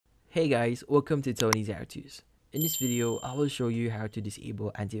Hey guys, welcome to Tony's How-Tos. In this video, I will show you how to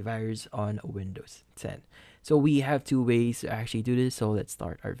disable antivirus on Windows 10. So we have two ways to actually do this, so let's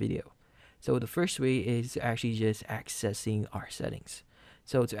start our video. So the first way is actually just accessing our settings.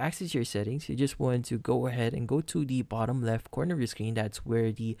 So to access your settings, you just want to go ahead and go to the bottom left corner of your screen. That's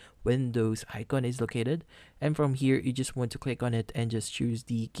where the Windows icon is located. And from here, you just want to click on it and just choose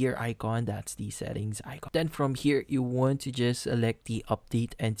the gear icon. That's the settings icon. Then from here, you want to just select the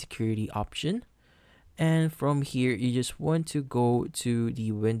update and security option. And from here, you just want to go to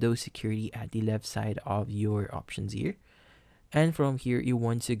the Windows security at the left side of your options here. And from here, you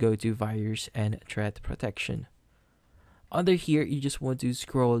want to go to virus and threat protection. Under here, you just want to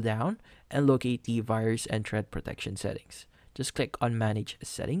scroll down and locate the virus and threat protection settings. Just click on manage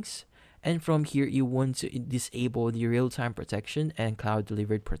settings. And from here, you want to disable the real-time protection and cloud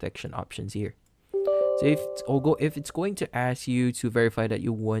delivered protection options here. So if it's going to ask you to verify that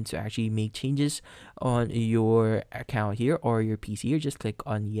you want to actually make changes on your account here or your PC here, just click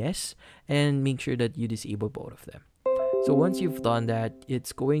on yes and make sure that you disable both of them. So once you've done that,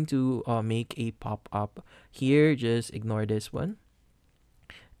 it's going to make a pop-up here. Just ignore this one.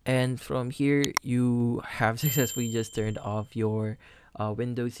 And from here, you have successfully just turned off your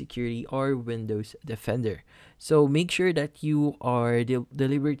Windows Security or Windows Defender. So make sure that you are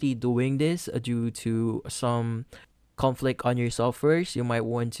deliberately doing this due to some conflict on your softwares. You might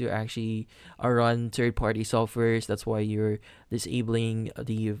want to actually run third-party softwares. That's why you're disabling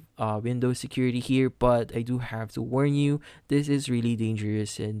the Windows security here. But I do have to warn you, this is really dangerous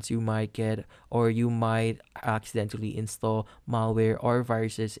since you might get or you might accidentally install malware or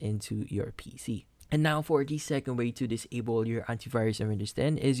viruses into your PC. And now for the second way to disable your antivirus on Windows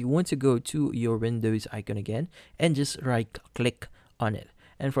 10 is you want to go to your Windows icon again and just right click on it.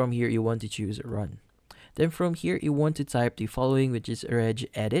 And from here, you want to choose run. Then from here, you want to type the following, which is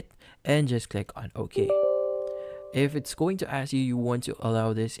regedit, and just click on OK. If it's going to ask you want to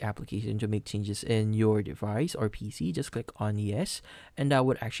allow this application to make changes in your device or PC, just click on yes, and that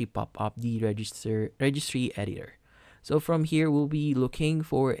would actually pop up the registry editor. So from here, we'll be looking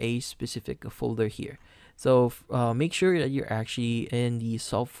for a specific folder here. So make sure that you're actually in the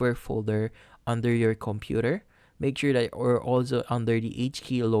software folder under your computer. Make sure that you're also under the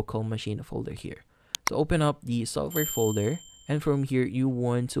HKey local machine folder here. So open up the software folder, and from here you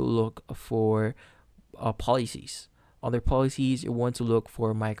want to look for policies. Under policies, you want to look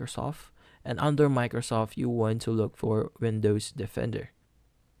for Microsoft, and under Microsoft, you want to look for Windows Defender.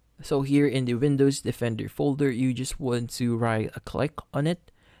 So here in the Windows Defender folder, you just want to right click on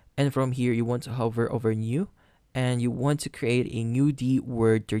it, and from here you want to hover over new, and you want to create a new D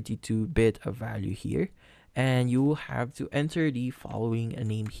word 32-bit value here. And you will have to enter the following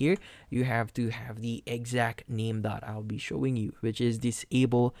name here. You have to have the exact name that I'll be showing you, which is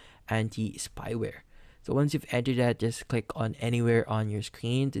disable anti-spyware. So once you've entered that, just click on anywhere on your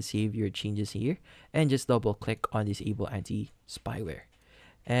screen to save your changes here, and just double click on disable anti-spyware.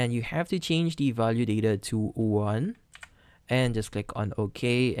 And you have to change the value data to 1, and just click on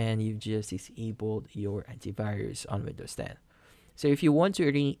OK, and you've just disabled your antivirus on Windows 10. So if you want to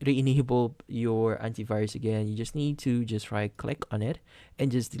re-enable your antivirus again, you just need to just right click on it and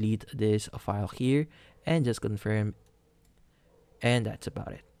just delete this file here and just confirm, and that's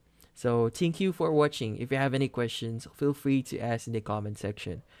about it. So thank you for watching. If you have any questions, feel free to ask in the comment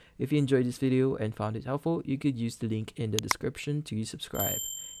section. If you enjoyed this video and found it helpful, you could use the link in the description to subscribe.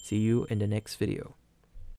 See you in the next video.